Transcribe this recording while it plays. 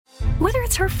Whether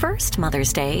it's her first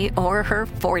Mother's Day or her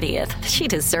 40th, she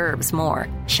deserves more.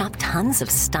 Shop tons of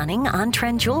stunning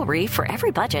on-trend jewelry for every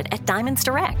budget at Diamonds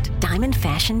Direct. Diamond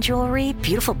fashion jewelry,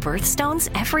 beautiful birthstones,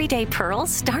 everyday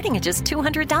pearls starting at just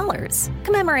 $200.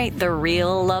 Commemorate the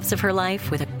real loves of her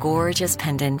life with a gorgeous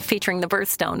pendant featuring the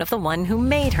birthstone of the one who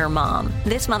made her mom.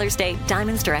 This Mother's Day,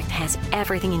 Diamonds Direct has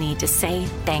everything you need to say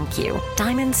thank you.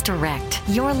 Diamonds Direct.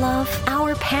 Your love,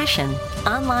 our passion.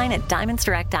 Online at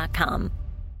diamondsdirect.com.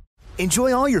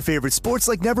 Enjoy all your favorite sports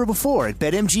like never before at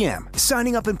BetMGM.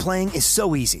 Signing up and playing is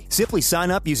so easy. Simply sign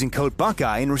up using code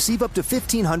Buckeye and receive up to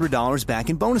 $1,500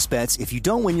 back in bonus bets if you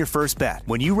don't win your first bet.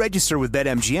 When you register with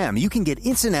BetMGM, you can get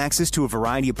instant access to a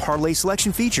variety of parlay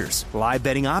selection features, live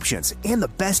betting options, and the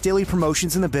best daily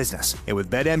promotions in the business. And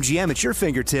with BetMGM at your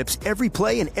fingertips, every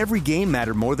play and every game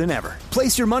matter more than ever.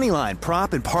 Place your moneyline,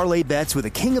 prop, and parlay bets with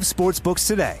the king of sportsbooks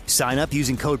today. Sign up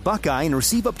using code Buckeye and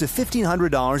receive up to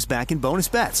 $1,500 back in bonus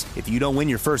bets if you don't win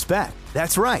your first bet.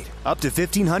 That's right, up to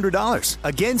 $1,500.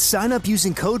 Again, sign up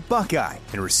using code Buckeye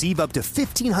and receive up to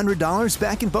 $1,500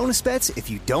 back in bonus bets if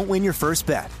you don't win your first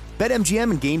bet.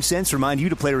 BetMGM and GameSense remind you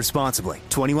to play responsibly.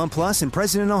 21 plus and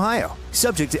present in Ohio.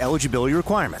 Subject to eligibility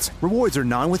requirements. Rewards are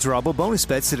non-withdrawable bonus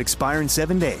bets that expire in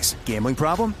 7 days. Gambling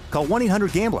problem? Call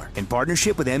 1-800-GAMBLER in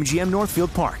partnership with MGM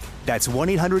Northfield Park. That's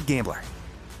 1-800-GAMBLER.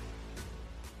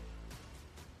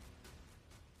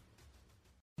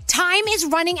 Time is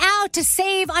running out to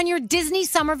save on your Disney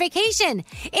summer vacation.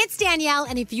 It's Danielle,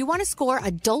 and if you want to score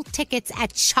adult tickets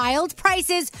at child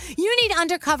prices, you need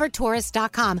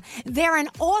UndercoverTourist.com. They're an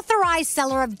authorized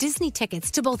seller of Disney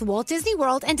tickets to both Walt Disney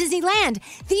World and Disneyland.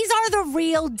 These are the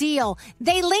real deal.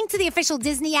 They link to the official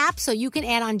Disney app so you can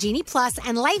add on Genie Plus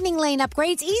and Lightning Lane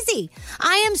upgrades easy.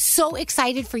 I am so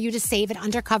excited for you to save at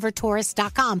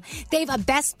UndercoverTourist.com. They have a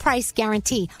best price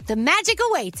guarantee. The magic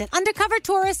awaits at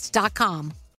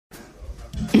UndercoverTourist.com.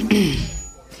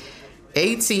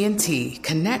 AT&T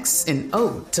connects an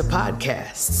ode to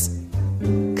podcasts.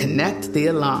 Connect the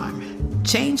alarm.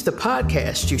 Change the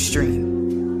podcast you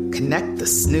stream. Connect the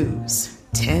snooze.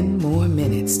 10 more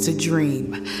minutes to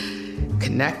dream.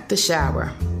 Connect the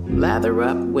shower. Lather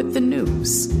up with the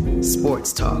news.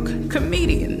 Sports talk,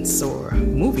 comedians, or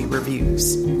movie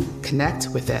reviews. Connect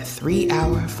with that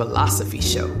 3-hour philosophy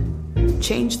show.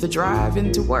 Change the drive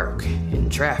into work in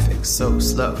traffic so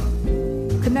slow.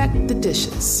 Connect the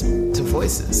dishes to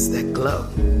voices that glow.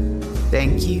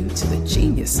 Thank you to the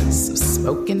geniuses of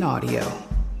spoken audio.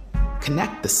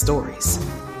 Connect the stories.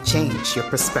 Change your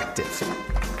perspective.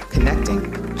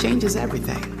 Connecting changes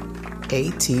everything.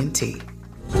 AT&T.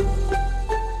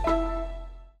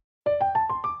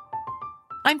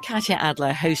 I'm Katya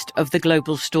Adler, host of The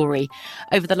Global Story.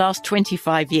 Over the last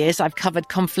 25 years, I've covered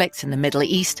conflicts in the Middle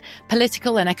East,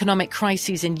 political and economic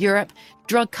crises in Europe,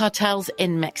 drug cartels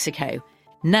in Mexico.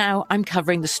 Now I'm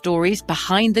covering the stories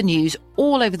behind the news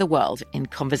all over the world in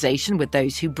conversation with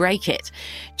those who break it.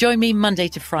 Join me Monday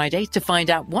to Friday to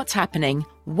find out what's happening,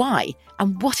 why,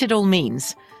 and what it all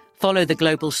means. Follow The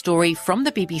Global Story from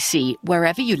the BBC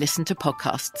wherever you listen to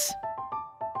podcasts.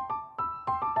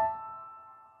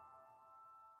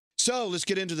 So let's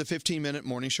get into the 15-minute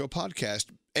morning show podcast.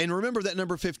 And remember that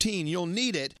number 15, you'll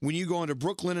need it when you go onto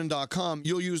brooklinen.com.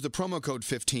 You'll use the promo code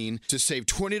 15 to save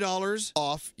 $20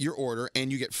 off your order,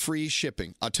 and you get free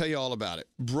shipping. I'll tell you all about it.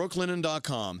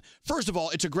 brooklinen.com. First of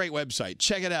all, it's a great website.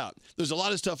 Check it out. There's a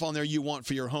lot of stuff on there you want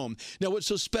for your home. Now, what's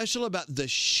so special about the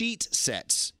sheet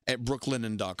sets at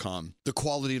brooklinen.com? The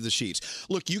quality of the sheets.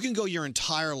 Look, you can go your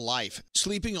entire life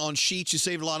sleeping on sheets you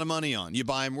saved a lot of money on. You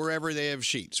buy them wherever they have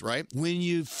sheets, right? When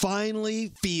you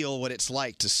finally feel what it's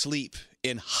like to sleep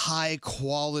in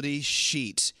high-quality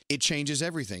sheets, it changes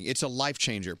everything. It's a life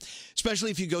changer,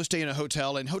 especially if you go stay in a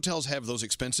hotel, and hotels have those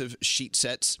expensive sheet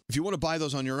sets. If you want to buy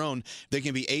those on your own, they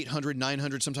can be $800,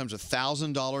 $900, sometimes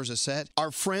 $1,000 a set.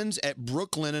 Our friends at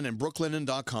Brooklinen and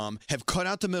brooklinen.com have cut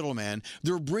out the middleman.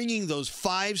 They're bringing those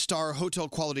 5-star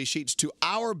hotel-quality sheets to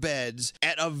our beds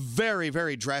at a very,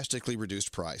 very drastically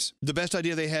reduced price. The best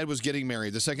idea they had was getting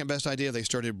married. The second best idea, they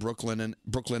started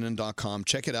brooklinen.com.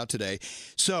 Check it out today.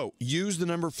 So use the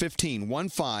number 15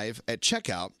 at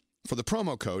checkout for the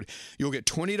promo code. You'll get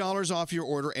 $20 off your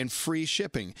order and free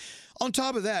shipping. On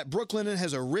top of that, Brooklinen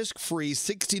has a risk-free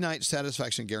 60-night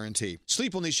satisfaction guarantee.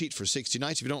 Sleep on these sheets for 60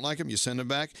 nights. If you don't like them, you send them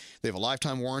back. They have a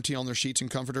lifetime warranty on their sheets and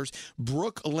comforters.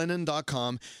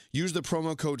 Brooklinen.com. Use the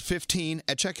promo code 15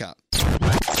 at checkout.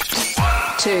 1,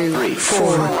 2, 3,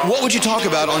 4. What would you talk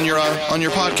about on your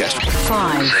podcast?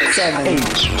 5, 7, 8.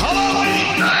 Hello,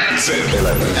 9, 10,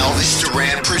 11. Elvis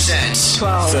Duran presents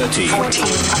 12, 13, 14,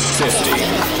 15.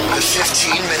 The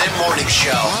 15-Minute Morning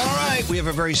Show. All right, we have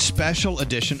a very special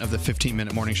edition of the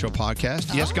 15-Minute Morning Show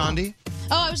podcast. Yes, Gandhi?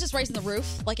 Oh, I was just raising the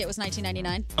roof like it was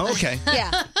 1999. Oh, okay. Yeah.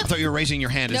 I thought you were raising your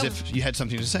hand as Nope. if you had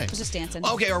something to say. I was just dancing.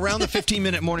 Okay, around the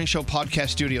 15-Minute Morning Show podcast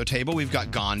studio table, we've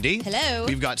got Gandhi. Hello.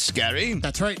 We've got Scary.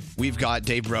 That's right. We've got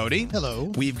Dave Brody. Hello.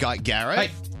 We've got Garrett. Hi.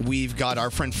 We've got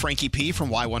our friend Frankie P from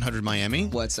Y100 Miami.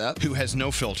 What's up? Who has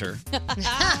no filter.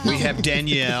 We have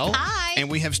Danielle. Hi. And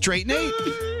we have Straight Nate,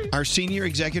 our senior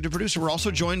executive producer. We're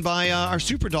also joined by our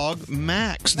super dog,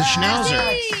 Max, the Schnauzer.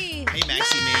 Hey. Hey,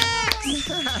 Maxie, man.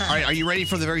 All right, are you ready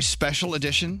for the very special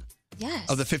edition Yes.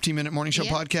 of the 15-Minute Morning Show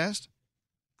podcast?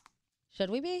 Should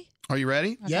we be? Are you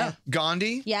ready? Yeah.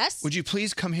 Gandhi? Yes. Would you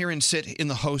please come here and sit in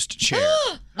the host chair?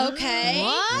 Okay.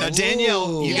 Now,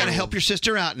 Danielle, you Yeah. got to help your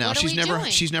sister out now. What are she's we never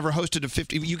doing? she's never hosted a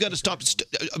 50. You got to stop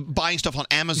buying stuff on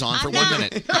Amazon for I'm 1 not.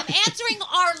 minute. I'm answering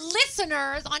our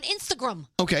listeners on Instagram.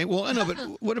 Okay, well, I know, but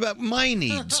what about my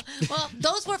needs? Well,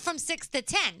 those were from 6 to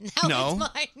 10. Now No.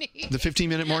 it's my needs. The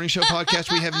 15-Minute Morning Show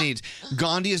podcast, we have needs.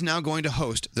 Gandhi is now going to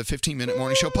host the 15-Minute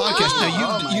Morning Show podcast.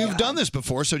 Now, you've done this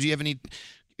before, so do you have any?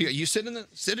 You sit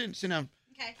down.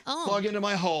 Oh, Plug into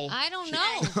my hole. I don't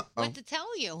know what to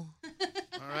tell you. All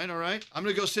right. I'm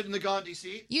going to go sit in the Gandhi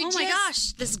seat. You Oh my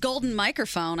gosh, this golden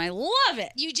microphone. I love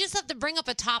it. You just have to bring up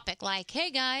a topic like, hey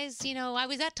guys, I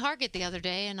was at Target the other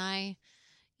day and I,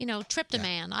 tripped a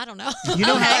man. I don't know. You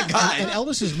know how and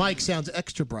Elvis's mic sounds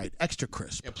extra bright, extra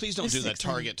crisp. Yeah, please don't do that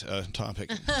Target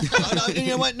topic. No, you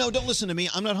know what? No, don't listen to me.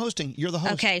 I'm not hosting. You're the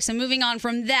host. Okay, so moving on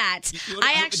from that, Do you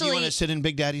I want to sit in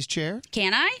Big Daddy's chair?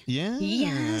 Can I? Yeah.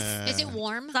 Yes. Is it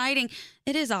warm? Exciting.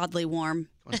 It is oddly warm.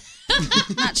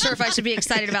 Not sure if I should be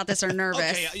excited about this or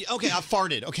nervous. Okay, I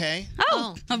farted, okay?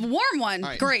 Oh, a warm one.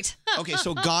 All right. Great. Okay,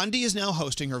 so Gandhi is now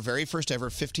hosting her very first ever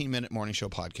 15-minute morning show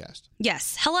podcast.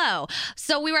 Yes. Hello.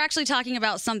 So we were actually talking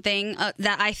about something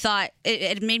that I thought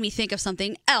it made me think of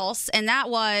something else, and that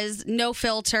was no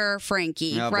filter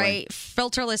Frankie, Oh, boy. right?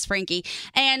 Filterless Frankie.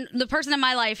 And the person in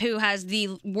my life who has the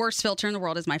worst filter in the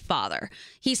world is my father.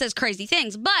 He says crazy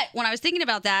things. But when I was thinking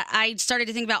about that, I started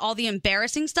to think about all the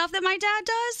embarrassing stuff that my dad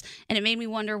does, and it made me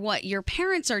wonder what your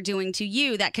parents are doing to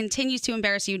you that continues to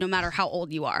embarrass you no matter how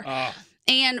old you are.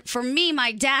 And for me,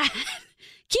 my dad,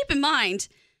 keep in mind,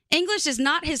 English is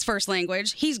not his first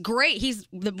language. He's great. He's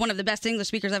one of the best English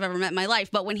speakers I've ever met in my life.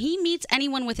 But when he meets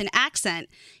anyone with an accent,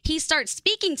 he starts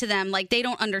speaking to them like they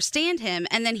don't understand him,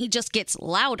 and then he just gets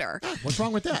louder. What's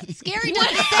wrong with that? Scary does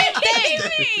the same What do thing.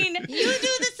 you mean? You do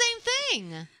the same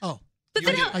thing. Oh, But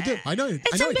then I do. I know.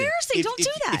 it's I know I do. embarrassing. Don't do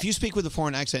that. If you speak with a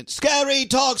foreign accent, Scary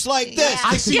talks like this.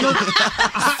 I see no. So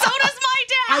does my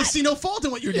dad. I see no fault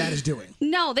in what your dad is doing.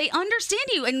 No, they understand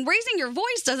you, and raising your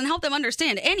voice doesn't help them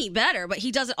understand any better, but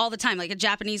he does it all the time, like a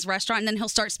Japanese restaurant, and then he'll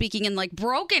start speaking in like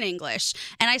broken English.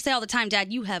 And I say all the time,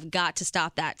 Dad, you have got to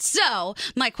stop that. So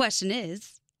my question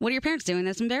is, what are your parents doing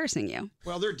that's embarrassing you?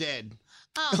 Well, they're dead.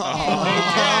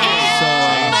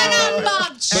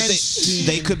 But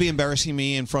they could be embarrassing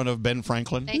me in front of Ben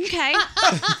Franklin. Okay.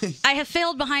 I have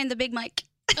failed behind the big mic.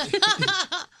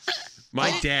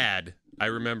 My dad, I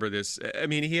remember this. I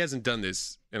mean, he hasn't done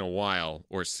this in a while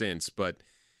or since, but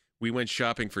we went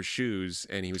shopping for shoes,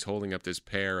 and he was holding up this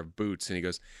pair of boots, and he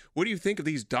goes, "What do you think of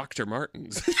these Dr.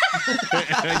 Martens?" And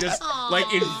I just, like,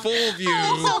 in full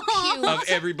view of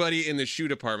everybody in the shoe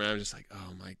department, I'm just like,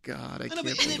 oh, my God, I can't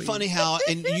believe Isn't it funny how,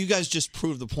 and you guys just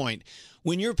proved the point,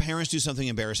 when your parents do something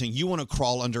embarrassing, you want to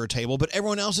crawl under a table, but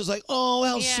everyone else is like, oh,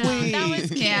 how sweet. That was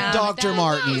cute. Dr.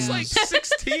 Martens. I was like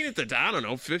 16 at the time, I don't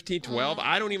know, 15, 12.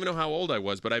 I don't even know how old I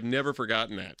was, but I've never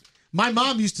forgotten that. My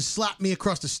mom used to slap me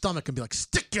across the stomach and be like,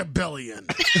 "Stick your belly in."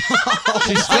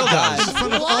 She still does. In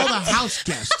front of all the house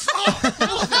guests.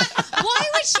 Why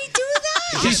would she do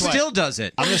that? She still does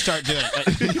it. I'm going to start doing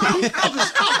it.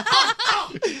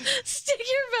 Stick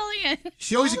your belly in.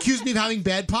 She always accused me of having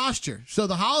bad posture. So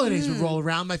the holidays would roll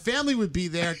around. My family would be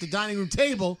there at the dining room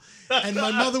table, and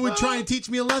my mother would try and teach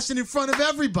me a lesson in front of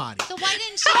everybody. So why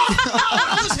didn't she?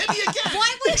 Almost hit me again.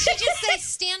 Why wouldn't she just say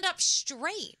stand up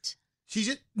straight? She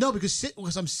just no,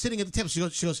 because I'm sitting at the table. She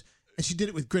goes, and she did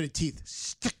it with gritted teeth.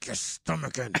 Stick your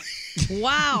stomach in.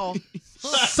 Wow.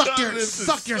 suck your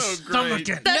stomach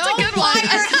in. That's a good one.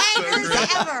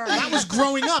 Ever. That was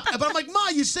growing up. But I'm like, Ma,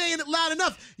 you're saying it loud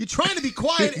enough. You're trying to be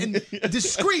quiet and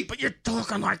discreet, but you're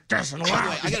talking like this and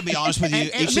loud. I got to be honest with you.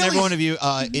 And Each and every Millie's- one of you,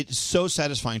 it's so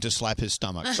satisfying to slap his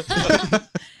stomach.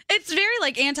 It's very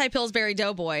like anti-Pillsbury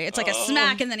Doughboy. It's like a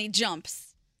smack and then he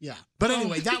jumps. Yeah. But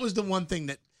anyway, that was the one thing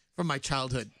that from my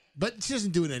childhood But she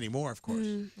doesn't do it anymore, of course.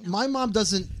 My mom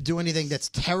doesn't do anything that's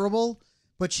terrible,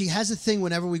 but she has a thing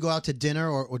whenever we go out to dinner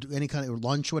or do any kind of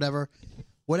lunch or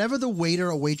whatever the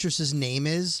waiter or waitress's name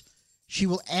is, she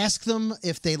will ask them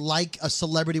if they like a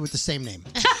celebrity with the same name.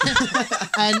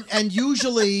 and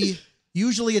usually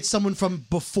it's someone from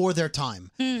before their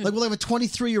time. Like we'll have a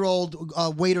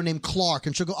 23-year-old waiter named Clark,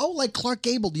 and she'll go, "Oh, like Clark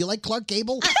Gable? Do you like Clark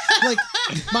Gable?" Like,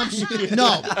 Mom,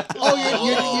 no.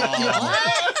 Oh,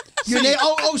 your name?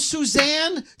 Oh,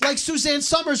 Suzanne, like Suzanne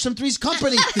Summers from Three's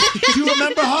Company. Do you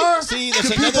remember her? See, that's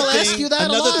Do people another ask you that a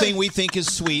Another lot? thing we think is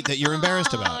sweet that you're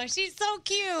embarrassed Oh, about. she's so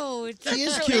cute. She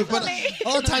is cute, but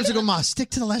all the times I go, "Ma, stick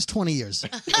to the last 20 years."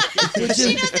 She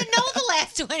doesn't know the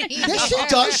last 20 years. Yes, she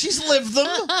does. She's lived them.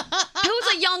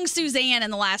 Who's a young Suzanne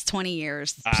in the last 20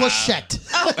 years? Plachette.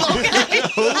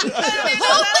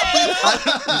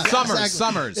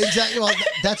 Summers. Exactly. Well,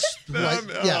 that's right.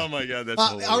 Yeah. Oh my God, that's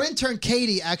hilarious. Our intern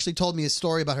Katie actually told me a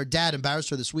story about her dad embarrassed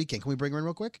her this weekend. Can we bring her in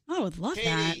real quick? I would love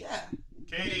that.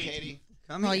 Katie.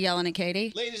 I'm all yelling at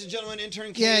Katie. Ladies and gentlemen,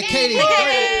 intern Katie. Yeah, Katie.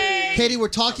 Hey! Katie, we're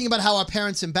talking about how our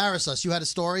parents embarrass us. You had a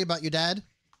story about your dad?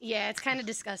 Yeah, it's kind of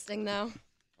disgusting though.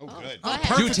 Oh, good. Go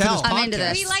ahead. Do tell. I'm into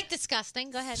this. We like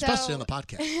disgusting. Go ahead. Especially on the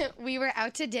podcast. We were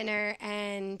out to dinner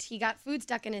and he got food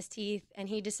stuck in his teeth and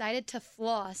he decided to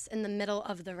floss in the middle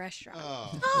of the restaurant.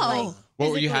 Oh. What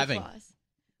were you physically having? floss.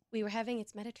 We were having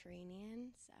it's Mediterranean,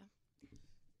 so.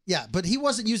 Yeah, but he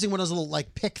wasn't using one of those little,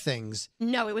 like, pick things.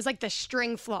 No, it was like the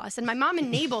string floss, and my mom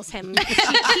enables him. She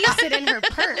keeps it in her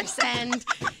purse, and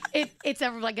it's a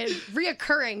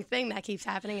reoccurring thing that keeps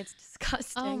happening. It's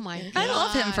disgusting. Oh my God. I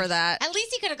love him for that. At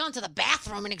least he could have gone to the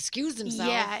bathroom and excused himself.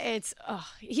 Yeah, it's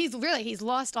he's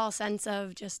lost all sense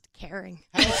of just caring.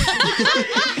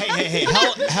 Hey.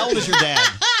 How old is your dad?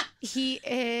 He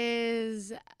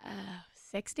is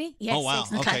 60. Yes, Oh, wow.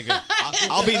 60. Okay, good.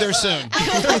 I'll be there soon.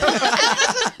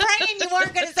 I was praying you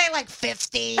weren't going to say like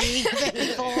 50,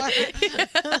 54.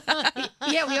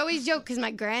 Yeah, we always joke because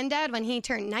my granddad, when he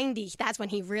turned 90, that's when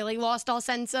he really lost all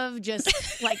sense of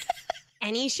just like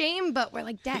any shame. But we're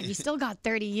like, Dad, you still got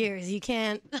 30 years. You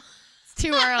can't. It's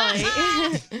too early.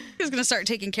 He's going to start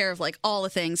taking care of like all the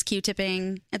things,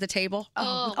 Q-tipping at the table.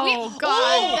 Oh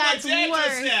God, that's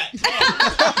worse.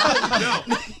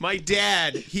 No, my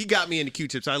dad, he got me into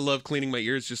Q-tips. I love cleaning my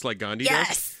ears just like Gandhi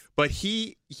does. But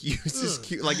he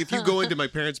uses like if you go into my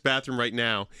parents' bathroom right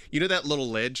now, you know that little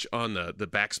ledge on the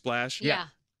backsplash? Yeah.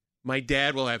 My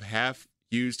dad will have half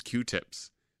used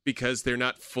Q-tips because they're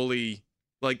not fully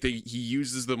like he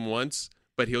uses them once,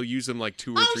 but he'll use them like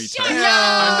 2 or 3 times. No!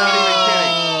 I'm not even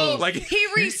kidding. Like He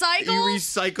recycles? He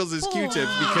recycles his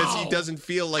Q-tips because he doesn't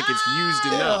feel like it's used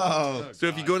enough. So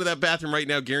if you go into that bathroom right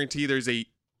now, guarantee there's a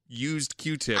used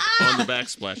Q-tip on the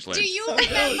backsplash ledge. Do you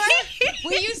remember?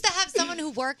 We used to have someone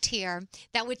who worked here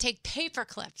that would take paper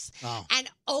clips and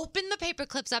open the paper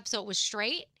clips up so it was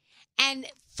straight. And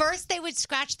first they would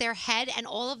scratch their head and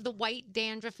all of the white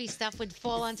dandruffy stuff would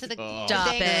fall onto the Stop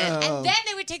thing. it. And then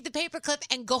they would take the paper clip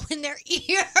and go in their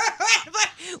ear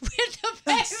with the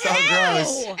paper. so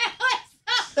gross.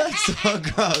 That's so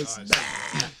gross.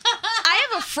 I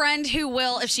have a friend who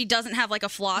will, if she doesn't have like a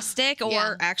floss stick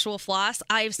or actual floss,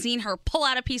 I've seen her pull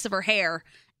out a piece of her hair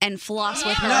and floss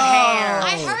with her hair.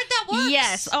 I heard that works.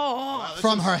 Yes. Oh.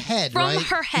 From her head, From right?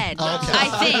 her head, Okay.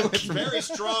 I think. Very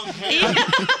strong hair.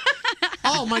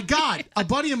 Oh my God! A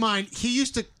buddy of mine, he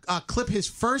used to clip his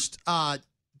first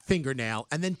fingernail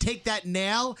and then take that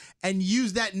nail and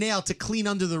use that nail to clean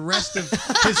under the rest of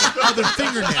his other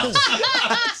fingernails.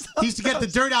 He used to get the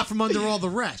dirt out from under all the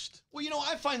rest. Well,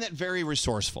 I find that very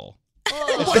resourceful.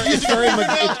 It's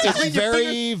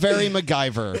very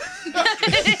MacGyver.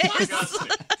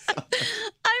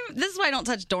 This is why I don't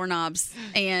touch doorknobs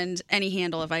and any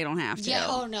handle if I don't have to. Yeah.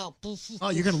 Oh no. Oh,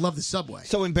 you're gonna love the subway.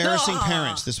 So embarrassing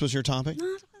parents. This was your topic?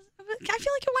 I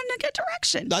feel like it went in a good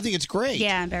direction. I think it's great.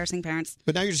 Yeah, embarrassing parents.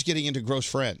 But now you're just getting into gross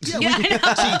friends. Yeah,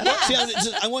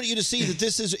 I want you to see that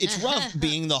it's rough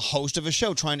being the host of a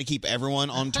show, trying to keep everyone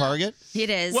on target. It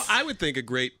is. Well, I would think a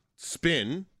great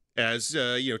spin as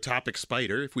topic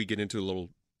spider, if we get into a little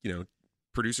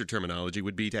producer terminology,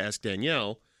 would be to ask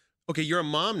Danielle, okay, you're a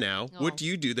mom now. What do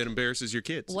you do that embarrasses your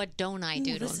kids? What don't I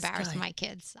do to embarrass my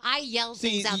kids? I yell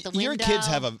things out the window. Your kids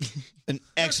have an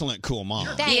excellent, cool mom.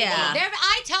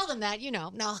 I tell them that, no.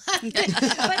 But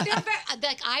they're very,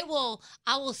 like I will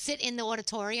sit in the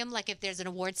auditorium, like if there's an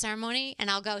award ceremony, and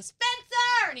I'll go,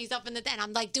 Spencer, and he's up in and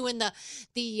I'm like doing the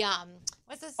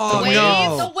what's this? Oh, the wave,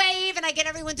 no. the wave, and I get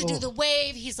everyone to do the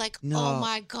wave. He's like, No. oh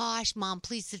my gosh, Mom,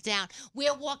 please sit down.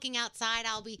 We're walking outside.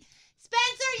 I'll be,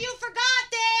 Spencer, you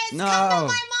forgot this. No. Come to my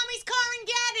mommy's car and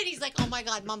get it. He's like, oh my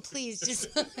God, Mom, please just.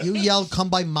 You yelled, "Come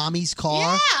by mommy's car."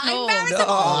 Yeah, I embarrass him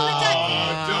all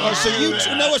the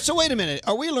time. So wait a minute.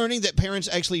 Are we learning that parents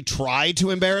actually try to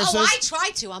embarrass Oh, us? I try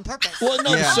to on purpose. Well,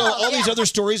 no. Yeah. So all these Yeah. other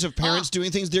stories of parents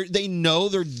doing things, they know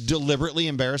they're deliberately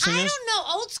embarrassing I us. don't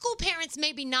know. Old school parents,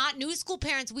 maybe not. New school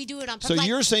parents, we do it on purpose. So Like-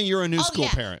 you're saying you're a new Oh, school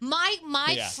yeah. parent? My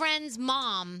Yeah. friend's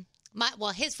mom,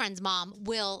 his friend's mom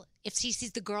will, if she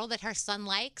sees the girl that her son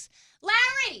likes,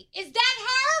 Larry, is that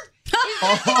her?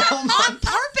 On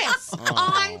purpose.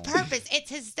 On purpose. It's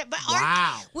his. But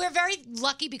we're very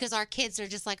lucky because our kids are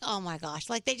just like, oh my gosh,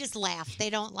 like they just laugh. They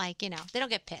don't they don't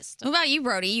get pissed. What about you,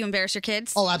 Brody? You embarrass your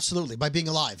kids? Oh, absolutely. By being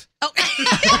alive.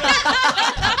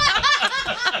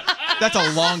 That's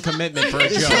a long commitment for a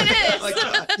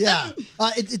joke. Yeah.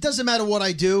 It doesn't matter what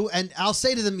I do. And I'll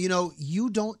say to them, you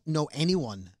don't know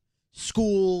anyone.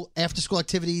 School, after school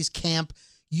activities, camp.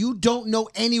 You don't know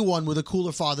anyone with a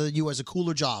cooler father than you has a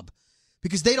cooler job.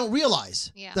 Because they don't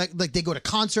realize. Yeah. Like they go to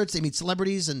concerts, they meet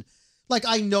celebrities, and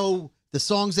I know the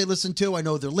songs they listen to, I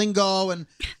know their lingo, and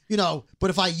but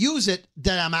if I use it,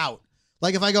 then I'm out.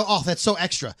 Like if I go, oh, that's so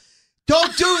extra.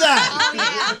 Don't do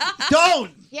that.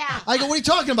 Don't. Yeah. I go, what are you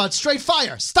talking about? Straight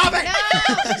fire. Stop it.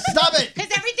 Stop it. Because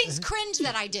everything's cringe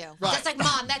that I do. Right. That's like,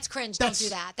 Mom, that's cringe. Don't do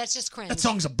that. That's just cringe. That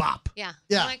song's a bop. Yeah.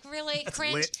 Yeah. I'm like, really?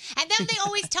 Cringe? lit. And then they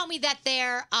always tell me that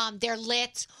they're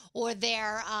lit or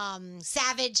they're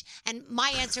savage. And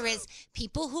my answer is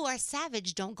people who are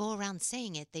savage don't go around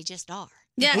saying it. They just are.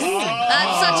 Yes.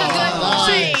 That's such a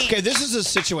good point. Okay, this is a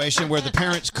situation where the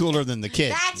parent's cooler than the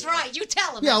kid. That's right. You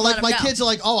tell them. Yeah, like my kids are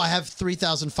like, oh, I have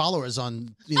 3,000 followers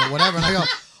on, whatever. And I go,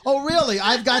 oh, really?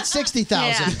 I've got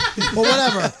 60,000 or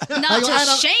whatever. Not I go, to "I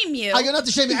don't-" shame you. I go, not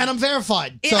to shame you, and I'm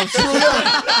verified. So screw you.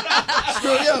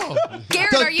 Screw you.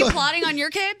 Garrett, are you plotting on your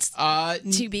kids?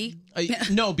 To be?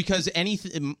 No, because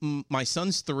my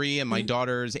son's 3 and my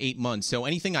daughter's 8 months. So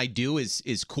anything I do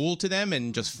is cool to them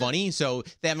and just funny. So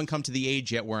they haven't come to the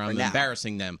age yet where I'm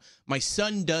embarrassing them. My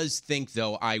son does think,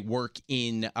 though, I work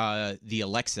in the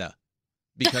Alexa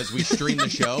because we stream the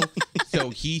show. So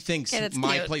he thinks Yeah, that's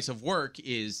my cute. place of work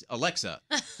is Alexa.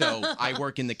 So I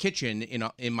work in the kitchen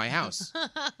in my house.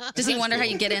 Does he wonder how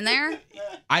you get in there?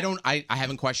 I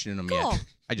haven't questioned him Cool. yet.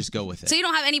 I just go with it. So you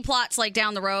don't have any plots like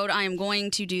down the road, I am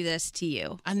going to do this to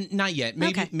you? Not yet.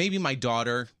 Maybe my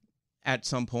daughter at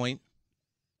some point.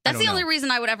 That's the don't only know.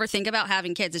 reason I would ever think about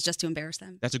having kids is just to embarrass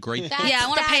them. That's a great. Yeah, I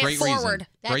want to pay it great forward.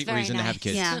 Reason. Great reason to have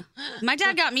kids. Yeah. My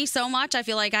dad got me so much, I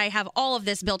feel like I have all of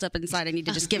this built up inside. I need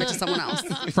to just give it to someone else.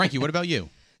 Frankie, what about you?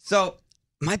 So,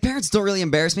 my parents don't really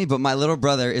embarrass me, but my little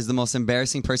brother is the most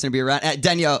embarrassing person to be around.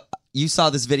 Danielle, you saw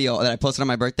this video that I posted on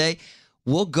my birthday.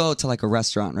 We'll go to like a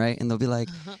restaurant, right? And they'll be like,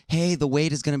 hey, the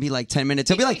wait is going to be like 10 minutes.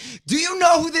 He'll be like, do you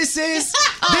know who this is?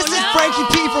 This is Frankie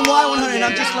P from Y100. And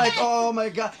I'm just like, oh my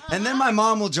God. And then my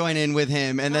mom will join in with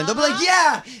him. And then they'll be like,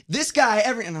 yeah, this guy.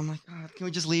 And I'm like, oh, can we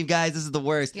just leave, guys? This is the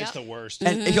worst. It's the worst.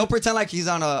 And he'll pretend like he's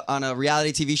on a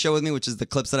reality TV show with me, which is the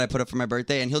clips that I put up for my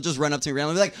birthday. And he'll just run up to me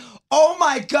randomly and be like, oh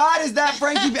my God, is that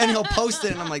Frankie? And he'll post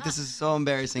it. And I'm like, this is so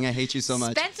embarrassing. I hate you so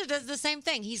much. Spencer does the same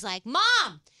thing. He's like,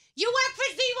 Mom, you work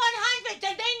for Z100.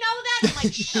 Did they know that? I'm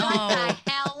like, shut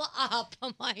the hell up.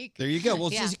 I'm like, There you go.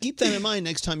 Well, Yeah. just keep that in mind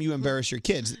next time you embarrass your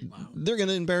kids. They're going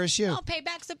to embarrass you. oh,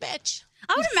 payback's a bitch.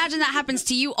 I would imagine that happens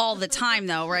to you all the time,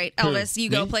 though, right, Who? Elvis? You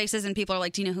go Me? places and people are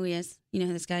like, do you know who he is? You know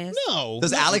who this guy is? No.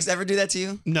 Does Alex ever do that to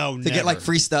you? No, To get like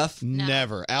free stuff?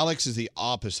 Never. Alex is the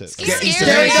opposite. Scary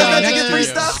doesn't get free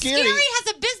stuff? Scary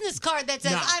has a business card that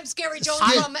says, No. I'm Scary Jones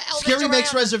Scary, from Elvis Scary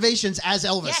makes Duran." reservations as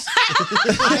Elvis.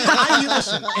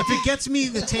 Listen, if it gets me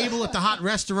the table at the hot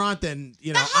restaurant, then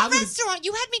The hot I'm gonna. restaurant.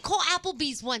 You had me call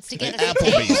Applebee's once to get us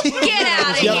Applebee's. Get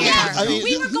out of Yeah, here. I mean,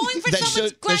 We were going for that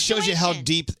someone's that shows you how graduation.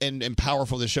 deep and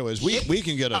powerful the show is. We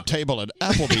can get a table at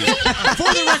Applebee's.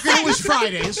 For the record, it was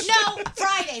Fridays. No,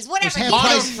 Fridays, whatever. half He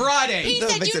price. said- Friday. He That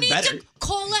said, makes you it need better. to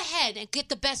call ahead and get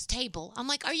the best table. I'm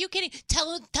like, are you kidding?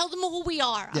 Tell them who we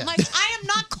are. Yeah. I'm like, I am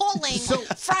not calling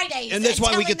Fridays. And that's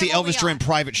why we get the telling them Elvis who we Duran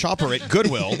private shopper at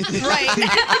Goodwill. Right.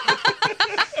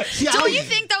 Yeah, Don't you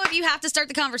think, though, if you have to start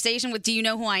the conversation with, do you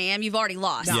know who I am, you've already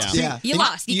lost. Yeah. You And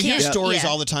lost. You hear can't. stories Yeah.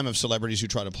 all the time of celebrities who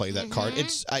try to play that card.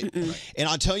 And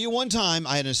I'll tell you, one time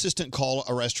I had an assistant call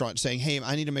a restaurant saying, "Hey,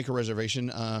 I need to make a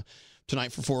reservation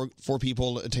tonight for four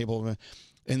people at a table."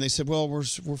 And they said, "Well, we're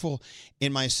full."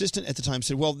 And my assistant at the time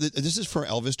said, "Well, this is for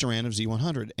Elvis Duran of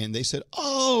Z100." And they said,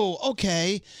 "Oh,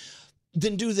 okay.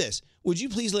 Then do this. Would you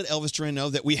please let Elvis Duran know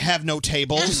that we have no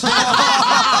tables?"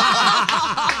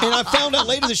 And I found out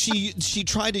later that she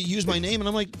tried to use my name, and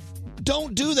I'm like,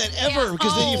 don't do that ever,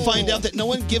 because then you find out that no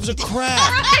one gives a crap.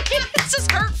 It's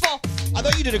just hurtful. I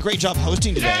thought you did a great job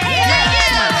hosting today.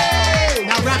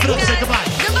 Now wrap it up. Say goodbye.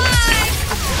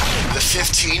 The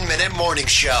 15-minute morning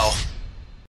show.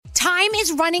 Time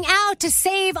is running out to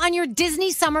save on your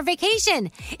Disney summer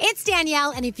vacation. It's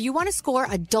Danielle, and if you want to score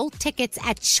adult tickets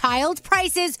at child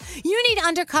prices, you need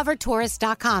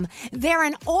UndercoverTourist.com. They're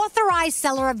an authorized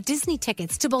seller of Disney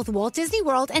tickets to both Walt Disney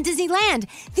World and Disneyland.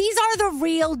 These are the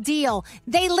real deal.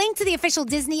 They link to the official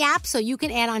Disney app so you can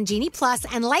add on Genie Plus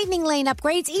and Lightning Lane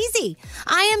upgrades easy.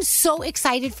 I am so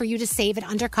excited for you to save at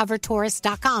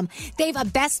UndercoverTourist.com. They've a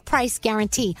best price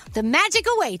guarantee. The magic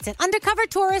awaits at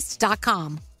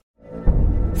UndercoverTourist.com.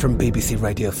 From BBC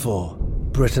Radio 4,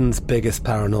 Britain's biggest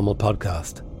paranormal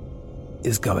podcast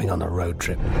is going on a road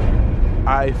trip.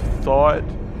 I thought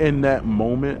in that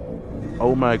moment,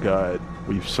 oh my God,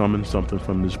 we've summoned something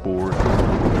from this board.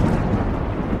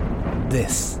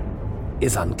 This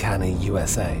is Uncanny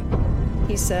USA.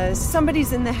 He says,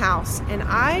 somebody's in the house, and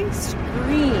I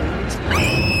screamed.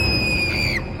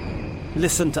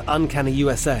 Listen to Uncanny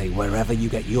USA wherever you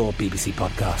get your BBC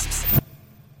podcasts,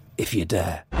 if you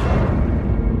dare.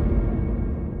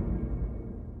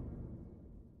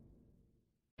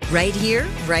 Right here,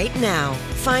 right now.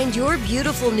 Find your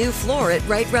beautiful new floor at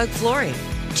Right Rug Flooring.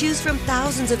 Choose from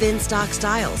thousands of in-stock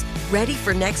styles, ready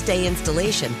for next day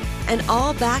installation, and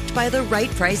all backed by the right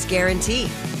price guarantee.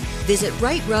 Visit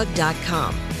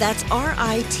rightrug.com. That's RITERUG.com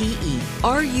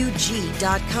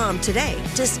today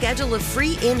to schedule a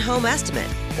free in-home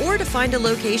estimate or to find a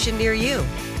location near you.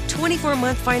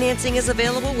 24-month financing is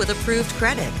available with approved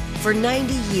credit. For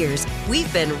 90 years,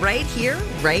 we've been right here,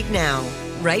 right now.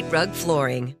 Right Rug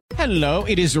Flooring. Hello,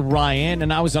 it is Ryan,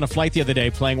 and I was on a flight the other day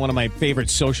playing one of my favorite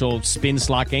social spin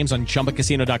slot games on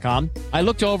ChumbaCasino.com. I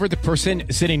looked over at the person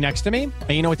sitting next to me, and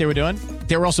you know what they were doing?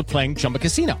 They were also playing Chumba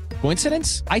Casino.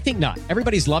 Coincidence? I think not.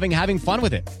 Everybody's loving having fun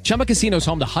with it. Chumba Casino is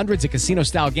home to hundreds of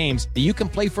casino-style games that you can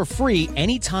play for free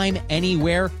anytime,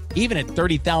 anywhere, even at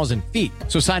 30,000 feet.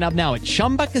 So sign up now at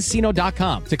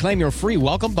ChumbaCasino.com to claim your free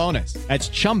welcome bonus. That's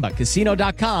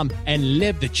ChumbaCasino.com and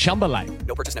live the Chumba life.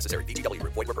 No purchase necessary. VGW.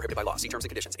 Void where prohibited by law. See terms and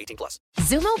conditions. 18+.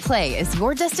 Xumo Play is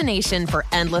your destination for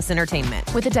endless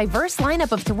entertainment. With a diverse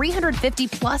lineup of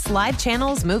 350+ live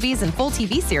channels, movies, and full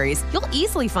TV series, you'll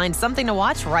easily find something to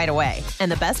watch right away.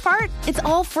 And the best part? It's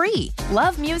all free.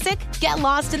 Love music? Get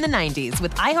lost in the 90s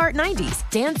with iHeart 90s.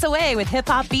 Dance away with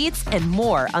hip-hop beats and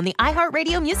more on the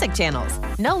iHeartRadio music channels.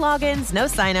 No logins, no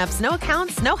signups, no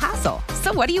accounts, no hassle.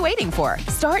 So what are you waiting for?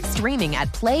 Start streaming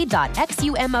at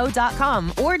play.xumo.com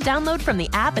or download from the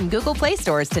app and Google Play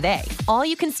stores today. All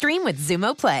you can stream with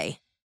Xumo Play.